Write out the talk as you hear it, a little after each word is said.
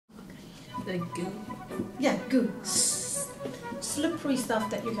Like goo. Yeah, goo. Slippery stuff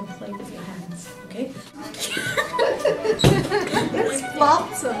that you can play with your hands. Okay. It's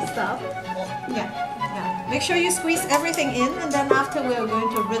lots of stuff. Yeah. Yeah. Make sure you squeeze everything in, and then after we're going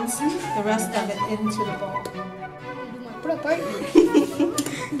to rinse the rest of it into the bowl.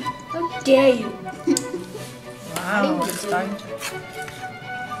 How dare you? Wow, it's starting to.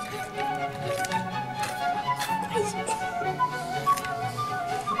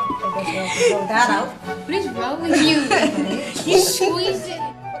 Blow that out. What is wrong with you? You squeezed it.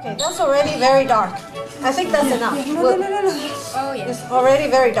 Okay, that's already very dark. I think that's enough. No. Oh yeah. It's already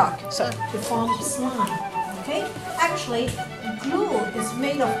very dark. So to form slime. Okay? Actually, glue is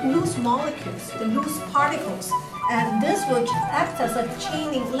made of loose molecules, the loose particles, and this will act as a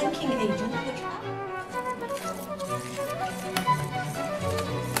chaining, linking agent.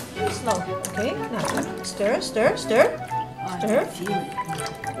 Slow. Okay. Now stir, stir, stir, stir. Feel it.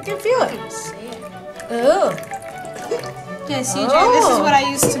 You can feel it. Oh. Yeah, CJ, this is what I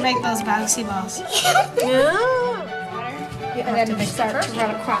used to make those bouncy balls. Yeah. And then they start to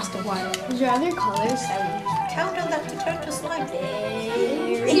run across the water. Is there other colors? Count on that to turn to slime.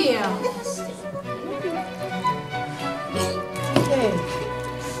 Yeah. Okay.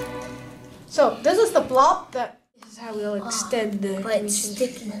 So this is the blob that. This is how we'll extend the But it's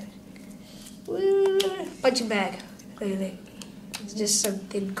sticky. punching bag. Clearly, it's just some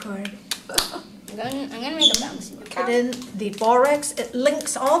thin cord. I'm gonna make a bouncy. And then the borax, it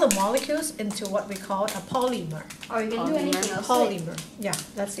links all the molecules into what we call a polymer. Are you gonna do anything else? Polymer. Yeah,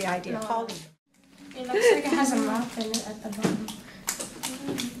 that's the idea. Polymer. It looks like it has a mouth in it at the bottom.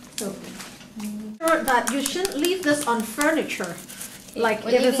 So, sure that you shouldn't leave this on furniture. Like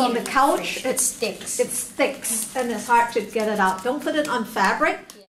What if do you it's on the mean? couch, It sticks. it sticks and it's hard to get it out. Don't put it on fabric